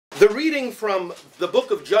The reading from the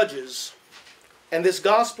book of Judges and this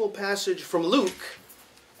gospel passage from Luke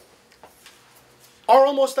are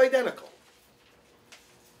almost identical.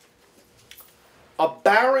 A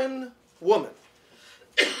barren woman,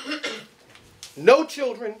 no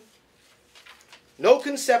children, no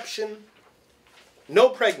conception, no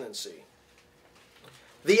pregnancy.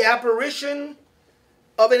 The apparition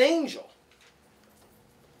of an angel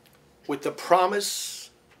with the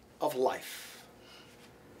promise of life.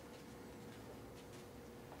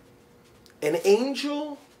 An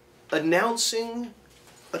angel announcing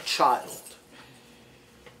a child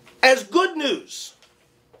as good news.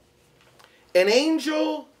 An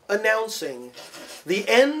angel announcing the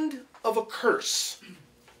end of a curse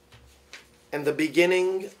and the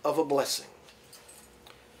beginning of a blessing.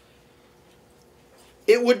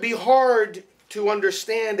 It would be hard to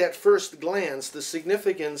understand at first glance the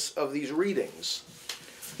significance of these readings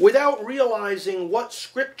without realizing what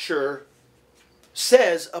Scripture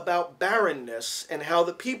says about barrenness and how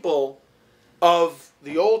the people of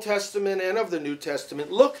the Old Testament and of the New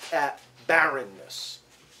Testament looked at barrenness.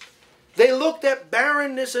 They looked at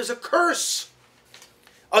barrenness as a curse,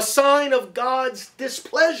 a sign of God's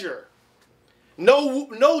displeasure.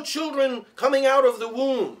 No children coming out of the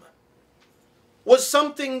womb was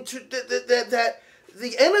something that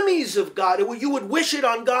the enemies of God, you would wish it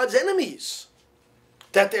on God's enemies,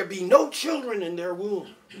 that there be no children in their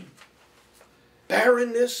womb.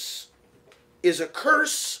 Barrenness is a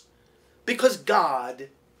curse because God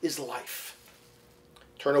is life.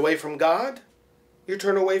 Turn away from God, you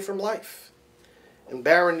turn away from life. And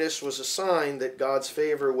barrenness was a sign that God's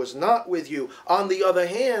favor was not with you. On the other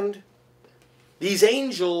hand, these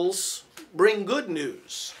angels bring good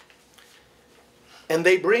news. And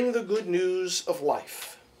they bring the good news of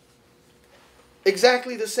life.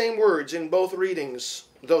 Exactly the same words in both readings,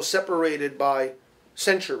 though separated by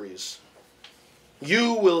centuries.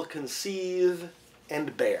 You will conceive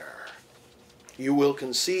and bear. You will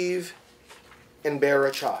conceive and bear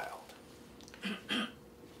a child.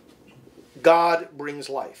 God brings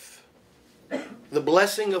life. The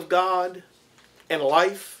blessing of God and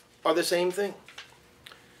life are the same thing.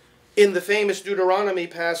 In the famous Deuteronomy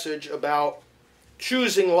passage about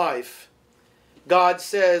choosing life, God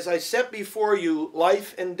says, I set before you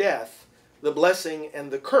life and death, the blessing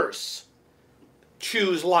and the curse.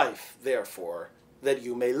 Choose life, therefore, that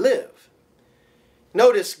you may live.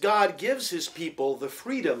 Notice God gives his people the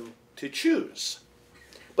freedom to choose,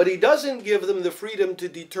 but he doesn't give them the freedom to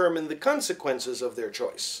determine the consequences of their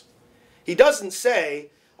choice. He doesn't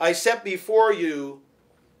say, I set before you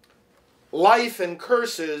life and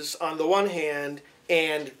curses on the one hand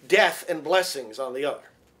and death and blessings on the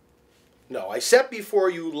other. No, I set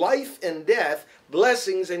before you life and death,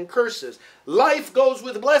 blessings and curses. Life goes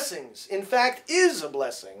with blessings. In fact, is a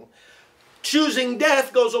blessing. Choosing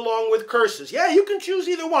death goes along with curses. Yeah, you can choose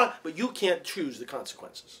either one, but you can't choose the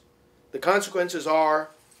consequences. The consequences are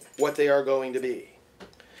what they are going to be.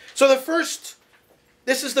 So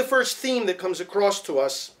this is the first theme that comes across to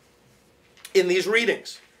us in these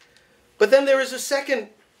readings. But then there is a second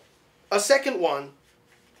one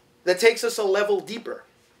that takes us a level deeper.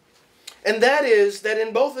 And that is that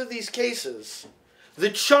in both of these cases, the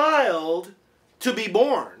child to be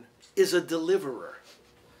born is a deliverer.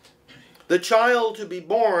 The child to be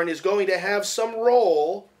born is going to have some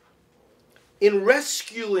role in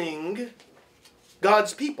rescuing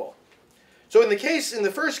God's people. So in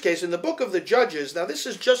the first case, in the book of the Judges, now this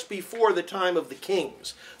is just before the time of the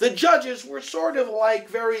kings. The judges were sort of like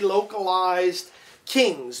very localized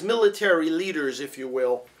kings, military leaders, if you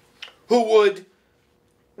will, who would,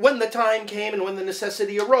 when the time came and when the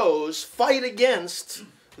necessity arose, fight against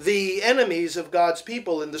the enemies of God's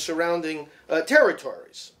people in the surrounding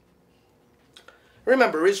territories.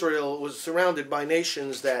 Remember, Israel was surrounded by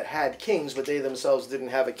nations that had kings, but they themselves didn't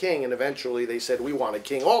have a king, and eventually they said, we want a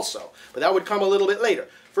king also. But that would come a little bit later.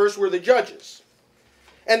 First were the judges.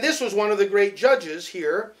 And this was one of the great judges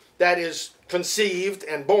here that is conceived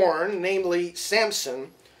and born, namely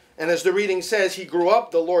Samson. And as the reading says, he grew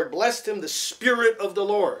up, the Lord blessed him, the Spirit of the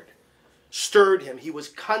Lord stirred him. He was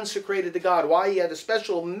consecrated to God. Why? He had a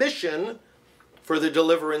special mission for the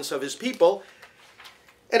deliverance of his people.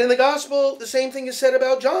 And in the gospel, the same thing is said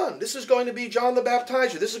about John. This is going to be John the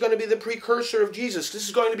Baptizer. This is going to be the precursor of Jesus. This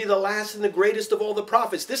is going to be the last and the greatest of all the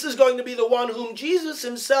prophets. This is going to be the one whom Jesus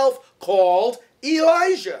himself called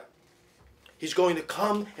Elijah. He's going to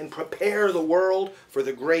come and prepare the world for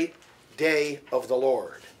the great day of the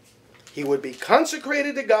Lord. He would be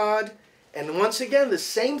consecrated to God. And once again, the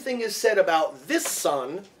same thing is said about this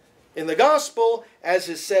son in the gospel, as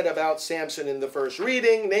is said about Samson in the first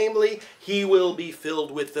reading, namely, he will be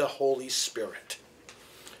filled with the Holy Spirit.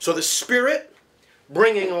 So the Spirit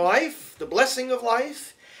bringing life, the blessing of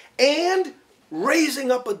life, and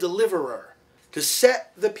raising up a deliverer to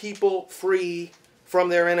set the people free from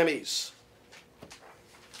their enemies.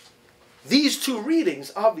 These two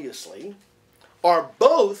readings, obviously, are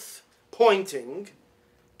both pointing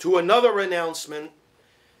to another announcement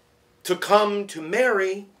to come to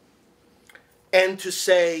Mary and to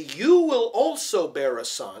say, you will also bear a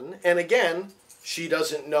son. And again, she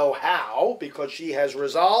doesn't know how, because she has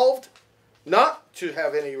resolved not to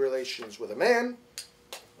have any relations with a man.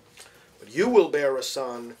 But you will bear a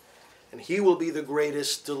son, and he will be the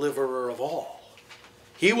greatest deliverer of all.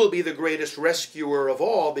 He will be the greatest rescuer of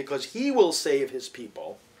all, because he will save his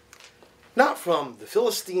people, not from the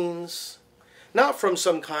Philistines, not from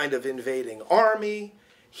some kind of invading army.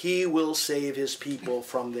 He will save his people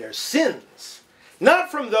from their sins.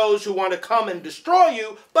 Not from those who want to come and destroy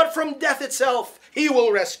you, but from death itself. He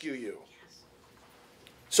will rescue you.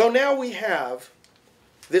 So now we have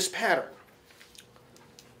this pattern.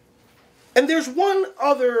 And there's one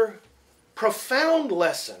other profound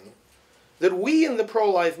lesson that we in the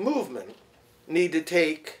pro-life movement need to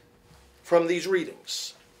take from these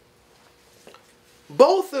readings.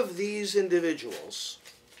 Both of these individuals,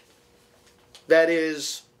 that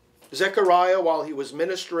is, Zechariah while he was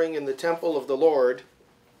ministering in the temple of the Lord,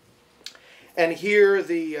 and here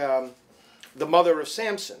the mother of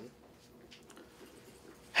Samson,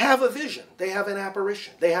 have a vision. They have an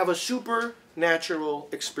apparition. They have a supernatural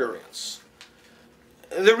experience.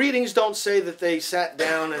 The readings don't say that they sat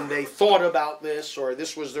down and they thought about this, or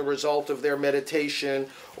this was the result of their meditation,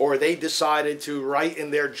 or they decided to write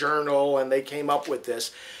in their journal and they came up with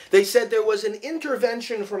this. They said there was an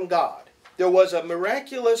intervention from God. There was a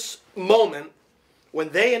miraculous moment when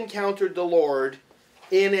they encountered the Lord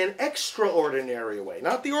in an extraordinary way.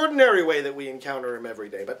 Not the ordinary way that we encounter him every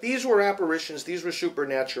day, but these were apparitions, these were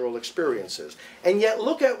supernatural experiences. And yet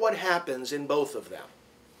look at what happens in both of them.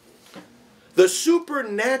 The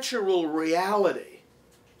supernatural reality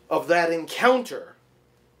of that encounter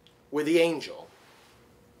with the angel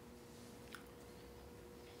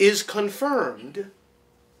is confirmed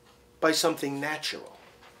by something natural.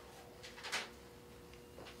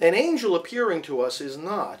 An angel appearing to us is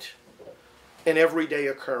not an everyday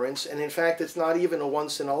occurrence, and in fact it's not even a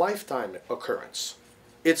once-in-a-lifetime occurrence.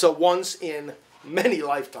 It's a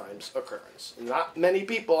once-in-many-lifetimes occurrence. Not many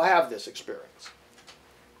people have this experience.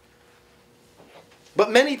 But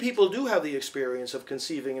many people do have the experience of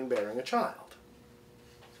conceiving and bearing a child.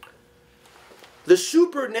 The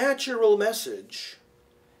supernatural message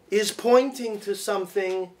is pointing to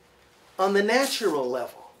something on the natural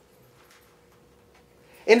level.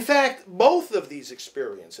 In fact, both of these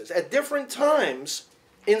experiences, at different times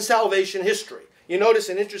in salvation history, you notice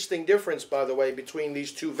an interesting difference, by the way, between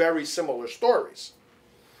these two very similar stories.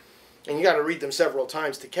 And you got to read them several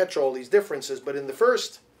times to catch all these differences. But in the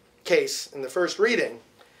first case, in the first reading,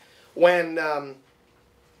 when the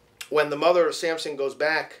mother of Samson goes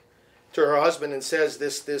back to her husband and says,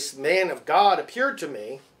 this man of God appeared to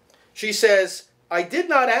me, she says, I did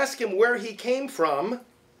not ask him where he came from,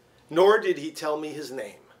 nor did he tell me his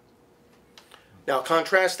name. Now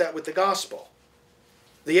contrast that with the gospel.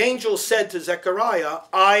 The angel said to Zechariah,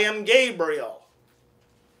 I am Gabriel.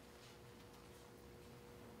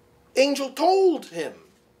 Angel told him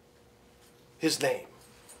his name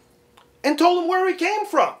and told him where he came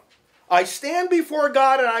from. I stand before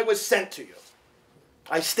God and I was sent to you.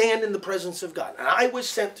 I stand in the presence of God and I was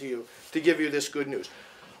sent to you to give you this good news.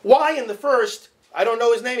 Why in the first, I don't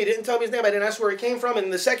know his name, he didn't tell me his name, I didn't ask where he came from, and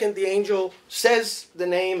in the second the angel says the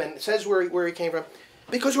name and says where he came from?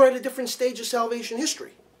 Because we're at a different stage of salvation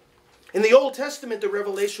history. In the Old Testament, the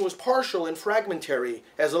revelation was partial and fragmentary.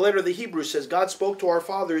 As the letter of the Hebrews says, God spoke to our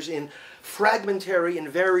fathers in fragmentary and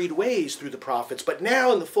varied ways through the prophets. But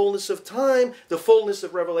now, in the fullness of time, the fullness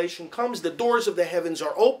of revelation comes. The doors of the heavens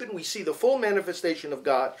are open. We see the full manifestation of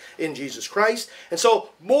God in Jesus Christ. And so,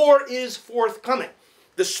 more is forthcoming.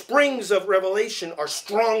 The springs of revelation are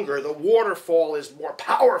stronger. The waterfall is more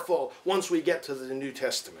powerful once we get to the New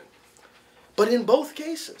Testament. But in both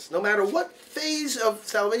cases, no matter what phase of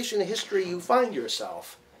salvation history you find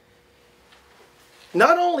yourself,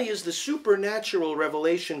 not only is the supernatural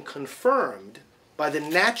revelation confirmed by the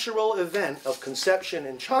natural event of conception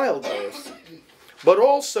and childbirth, but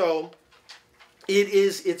also it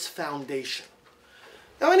is its foundation.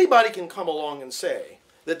 Now anybody can come along and say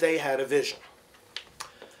that they had a vision.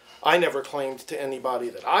 I never claimed to anybody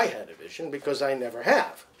that I had a vision because I never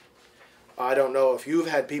have. I don't know if you've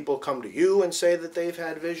had people come to you and say that they've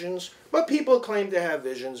had visions, but people claim to have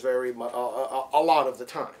visions very much, a lot of the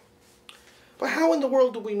time. But how in the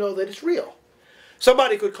world do we know that it's real?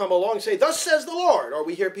 Somebody could come along and say, "Thus says the Lord," or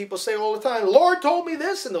we hear people say all the time, "The Lord told me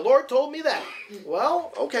this and the Lord told me that."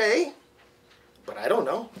 Well, okay, but I don't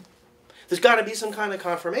know. There's got to be some kind of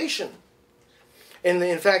confirmation. And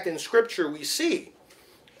in fact, in Scripture we see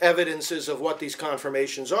evidences of what these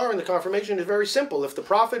confirmations are, and the confirmation is very simple. If the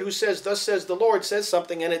prophet who says, "Thus says the Lord," says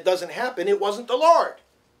something and it doesn't happen, it wasn't the Lord.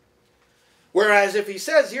 Whereas if he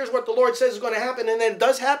says, "Here's what the Lord says is going to happen," and then it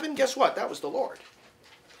does happen, guess what? That was the Lord.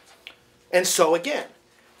 And so again,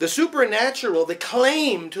 the supernatural, the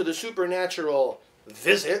claim to the supernatural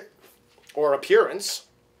visit or appearance,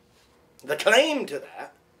 the claim to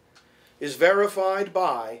that is verified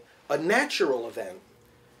by a natural event.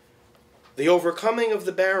 The overcoming of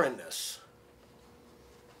the barrenness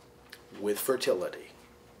with fertility.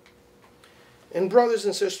 And brothers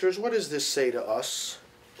and sisters, what does this say to us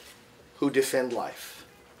who defend life?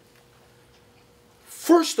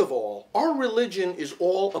 First of all, our religion is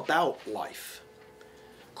all about life.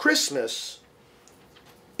 Christmas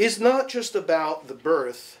is not just about the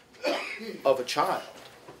birth of a child.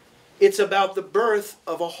 It's about the birth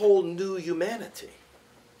of a whole new humanity.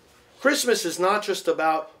 Christmas is not just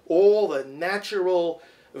about all the natural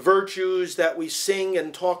virtues that we sing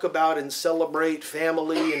and talk about and celebrate,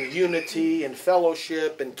 family and unity and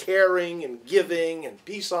fellowship and caring and giving and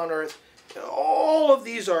peace on earth. All of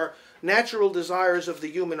these are natural desires of the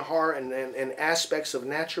human heart and aspects of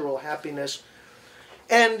natural happiness.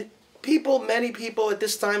 And many people at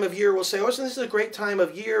this time of year will say, "Oh, this is a great time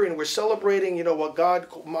of year and we're celebrating, what God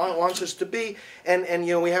wants us to be, and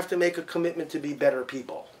we have to make a commitment to be better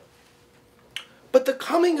people." But the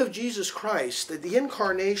coming of Jesus Christ, the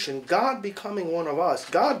incarnation, God becoming one of us,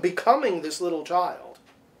 God becoming this little child,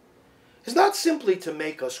 is not simply to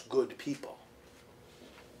make us good people.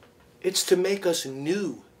 It's to make us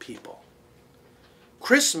new people.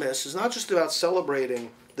 Christmas is not just about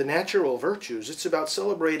celebrating the natural virtues. It's about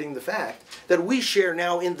celebrating the fact that we share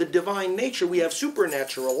now in the divine nature. We have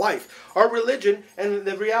supernatural life. Our religion and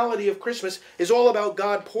the reality of Christmas is all about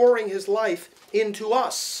God pouring his life into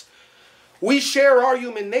us. We share our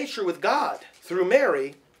human nature with God through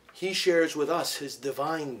Mary. He shares with us his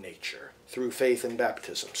divine nature through faith and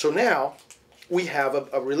baptism. So now we have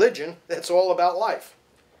a religion that's all about life.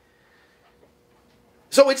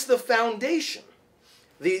 So it's the foundation.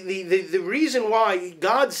 The reason why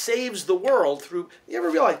God saves the world through... You ever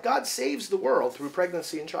realize God saves the world through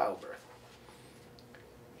pregnancy and childbirth?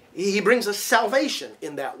 He brings us salvation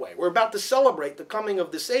in that way. We're about to celebrate the coming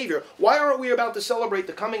of the Savior. Why aren't we about to celebrate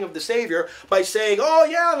the coming of the Savior by saying, "Oh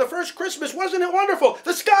yeah, the first Christmas, wasn't it wonderful?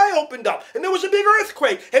 The sky opened up and there was a big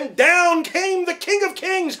earthquake and down came the King of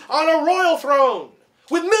Kings on a royal throne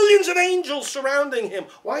with millions of angels surrounding him."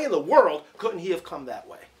 Why in the world couldn't he have come that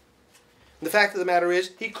way? And the fact of the matter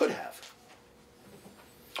is, he could have.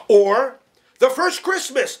 Or, the first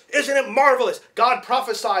Christmas, isn't it marvelous? God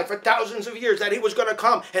prophesied for thousands of years that he was going to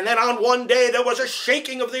come. And then on one day there was a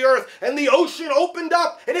shaking of the earth and the ocean opened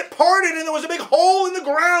up and it parted and there was a big hole in the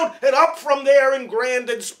ground. And up from there in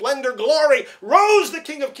grand and splendor, glory, rose the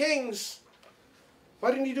King of Kings.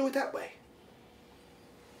 Why didn't he do it that way?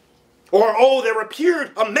 Or, "Oh, there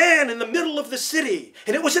appeared a man in the middle of the city,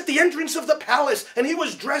 and it was at the entrance of the palace, and he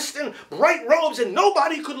was dressed in bright robes, and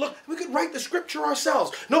nobody could look." We could write the scripture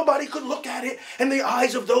ourselves. Nobody could look at it, and the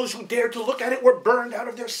eyes of those who dared to look at it were burned out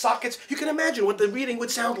of their sockets. You can imagine what the reading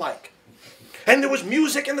would sound like. And there was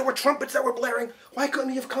music, and there were trumpets that were blaring. Why couldn't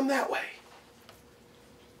he have come that way?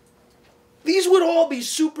 These would all be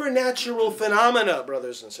supernatural phenomena,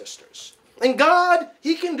 brothers and sisters. And God,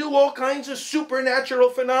 he can do all kinds of supernatural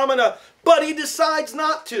phenomena, but he decides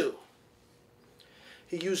not to.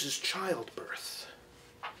 He uses childbirth.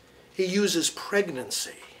 He uses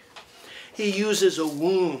pregnancy. He uses a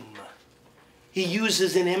womb. He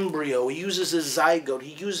uses an embryo. He uses a zygote.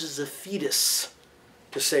 He uses a fetus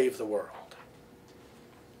to save the world.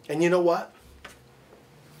 And you know what?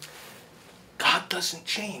 God doesn't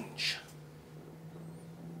change.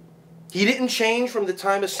 He didn't change from the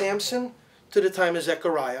time of Samson to the time of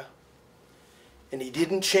Zechariah. And he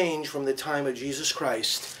didn't change from the time of Jesus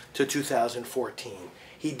Christ to 2014.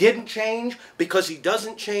 He didn't change because he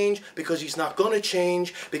doesn't change, because he's not going to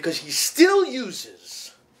change, because he still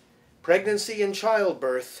uses pregnancy and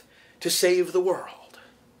childbirth to save the world.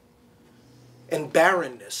 And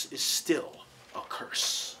barrenness is still a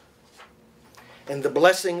curse. And the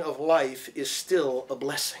blessing of life is still a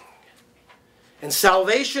blessing. And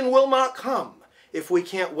salvation will not come if we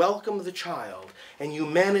can't welcome the child, and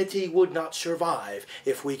humanity would not survive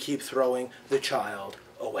if we keep throwing the child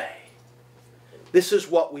away. This is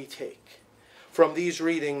what we take from these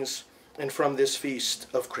readings and from this feast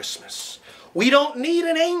of Christmas. We don't need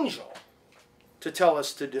an angel to tell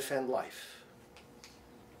us to defend life.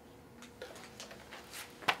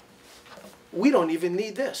 We don't even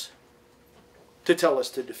need this to tell us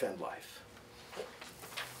to defend life.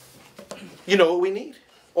 You know what we need?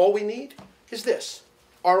 All we need is this,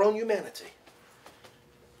 our own humanity.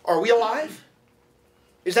 Are we alive?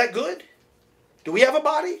 Is that good? Do we have a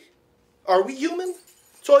body? Are we human?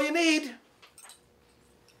 That's all you need.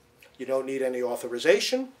 You don't need any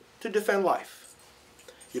authorization to defend life.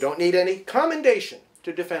 You don't need any commendation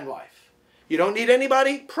to defend life. You don't need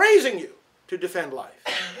anybody praising you to defend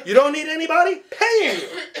life. You don't need anybody paying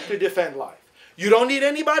you to defend life. You don't need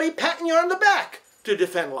anybody patting you on the back to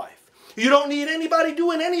defend life. You don't need anybody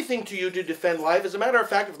doing anything to you to defend life. As a matter of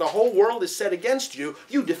fact, if the whole world is set against you,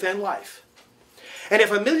 you defend life. And if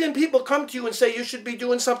 1 million people come to you and say you should be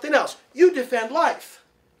doing something else, you defend life.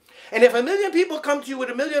 And if 1 million people come to you with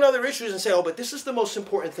 1 million other issues and say, oh, but this is the most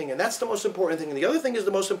important thing, and that's the most important thing, and the other thing is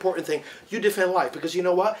the most important thing, you defend life. Because you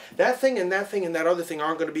know what? That thing and that thing and that other thing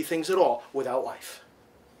aren't going to be things at all without life.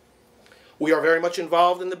 We are very much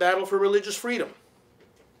involved in the battle for religious freedom.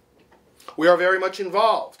 We are very much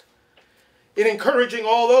involved in encouraging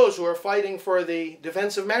all those who are fighting for the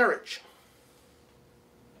defense of marriage.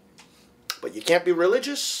 But you can't be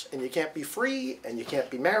religious, and you can't be free, and you can't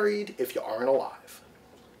be married if you aren't alive.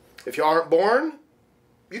 If you aren't born,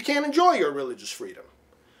 you can't enjoy your religious freedom.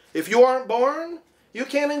 If you aren't born, you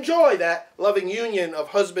can't enjoy that loving union of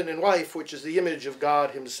husband and wife, which is the image of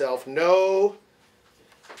God himself. No,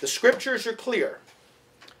 the scriptures are clear.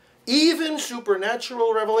 Even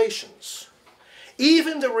supernatural revelations,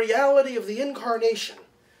 even the reality of the incarnation,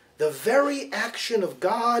 the very action of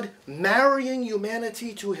God marrying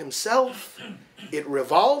humanity to himself, it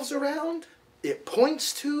revolves around, it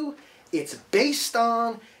points to, it's based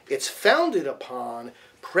on, it's founded upon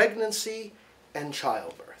pregnancy and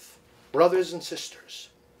childbirth. Brothers and sisters,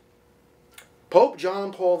 Pope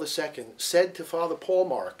John Paul II said to Father Paul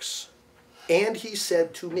Marx, and he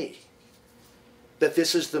said to me, that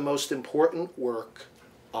this is the most important work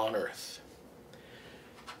on earth.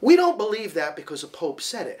 We don't believe that because a pope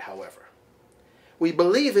said it, however. We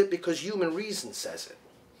believe it because human reason says it.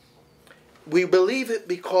 We believe it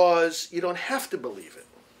because you don't have to believe it.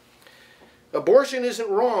 Abortion isn't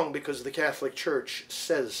wrong because the Catholic Church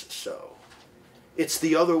says so. It's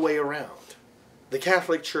the other way around. The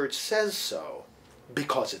Catholic Church says so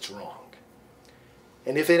because it's wrong.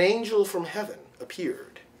 And if an angel from heaven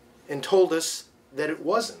appeared and told us that it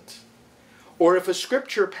wasn't, or if a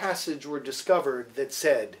scripture passage were discovered that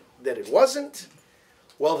said that it wasn't,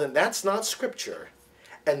 well then that's not scripture,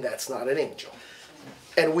 and that's not an angel.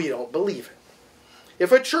 And we don't believe it.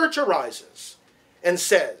 If a church arises and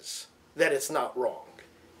says that it's not wrong,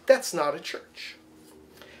 that's not a church.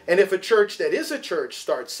 And if a church that is a church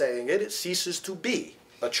starts saying it, it ceases to be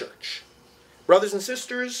a church. Brothers and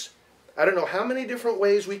sisters, I don't know how many different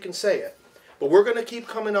ways we can say it, but we're going to keep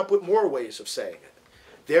coming up with more ways of saying it.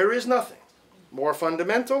 There is nothing more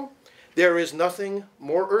fundamental, there is nothing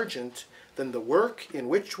more urgent than the work in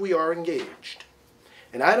which we are engaged.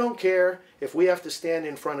 And I don't care if we have to stand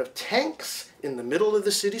in front of tanks in the middle of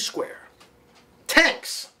the city square.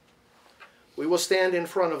 Tanks! We will stand in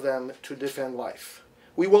front of them to defend life.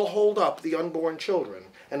 We will hold up the unborn children,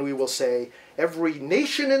 and we will say, every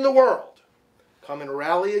nation in the world, come and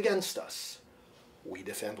rally against us. We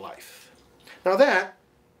defend life. Now that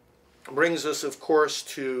brings us, of course,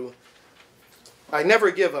 to... I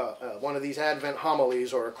never give one of these Advent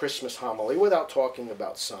homilies or a Christmas homily without talking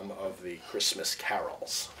about some of the Christmas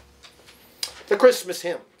carols. The Christmas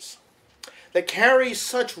hymns that carry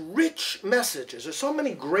such rich messages. There's so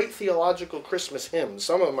many great theological Christmas hymns.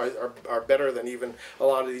 Some of them are better than even a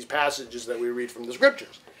lot of these passages that we read from the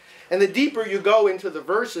Scriptures. And the deeper you go into the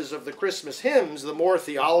verses of the Christmas hymns, the more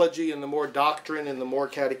theology and the more doctrine and the more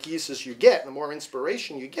catechesis you get, and the more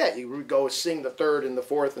inspiration you get. You go sing the third and the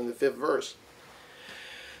fourth and the fifth verse.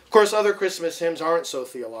 Of course, other Christmas hymns aren't so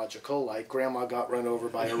theological, like Grandma Got Run Over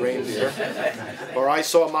by a Reindeer, or I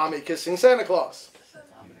Saw Mommy Kissing Santa Claus.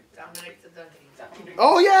 Dominic the Donkey.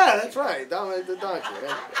 Oh yeah, that's right, Dominic the Donkey.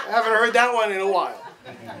 I haven't heard that one in a while.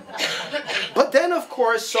 But then, of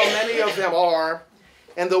course, so many of them are,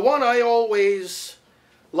 and the one I always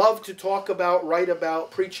love to talk about, write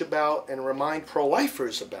about, preach about, and remind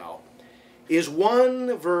pro-lifers about is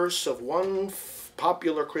one verse of one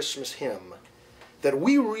popular Christmas hymn that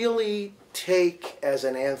we really take as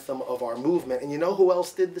an anthem of our movement. And you know who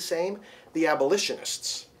else did the same? The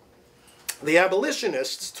abolitionists. The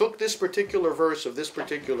abolitionists took this particular verse of this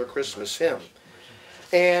particular Christmas hymn,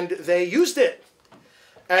 and they used it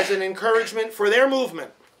as an encouragement for their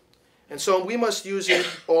movement. And so we must use it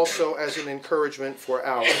also as an encouragement for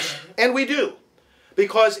ours. And we do,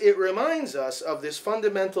 because it reminds us of this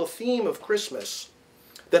fundamental theme of Christmas,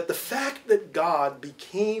 that the fact that God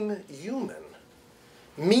became human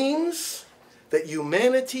means that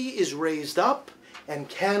humanity is raised up and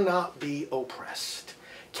cannot be oppressed,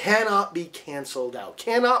 cannot be canceled out,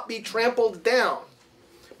 cannot be trampled down.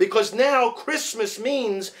 Because now Christmas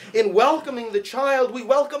means in welcoming the child, we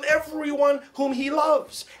welcome everyone whom he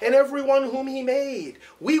loves and everyone whom he made.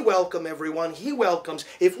 We welcome everyone he welcomes.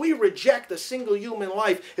 If we reject a single human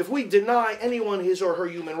life, if we deny anyone his or her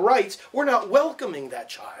human rights, we're not welcoming that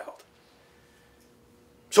child.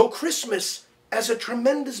 So Christmas, as a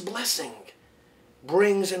tremendous blessing,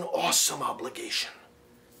 brings an awesome obligation.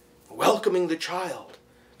 Welcoming the child,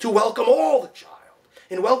 to welcome all the child.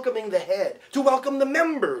 In welcoming the head, to welcome the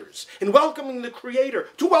members. In welcoming the Creator,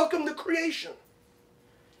 to welcome the creation.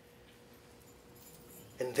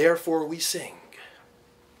 And therefore we sing,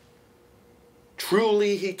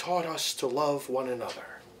 truly he taught us to love one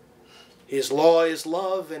another. His law is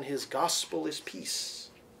love and his gospel is peace.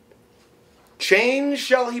 Chains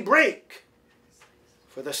shall he break,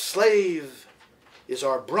 for the slave is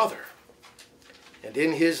our brother, and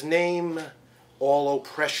in his name all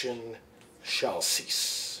oppression shall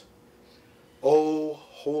cease. O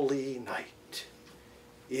holy night,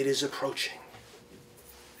 it is approaching.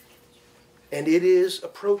 And it is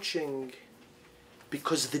approaching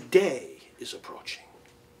because the day is approaching.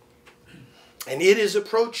 And it is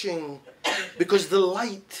approaching because the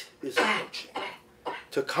light is approaching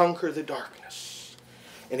to conquer the darkness.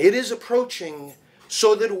 And it is approaching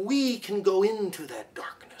so that we can go into that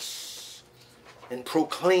darkness and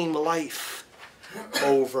proclaim life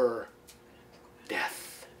over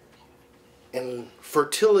death and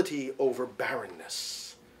fertility over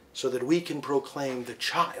barrenness, so that we can proclaim the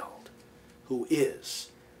child who is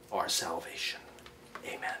our salvation.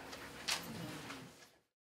 Amen.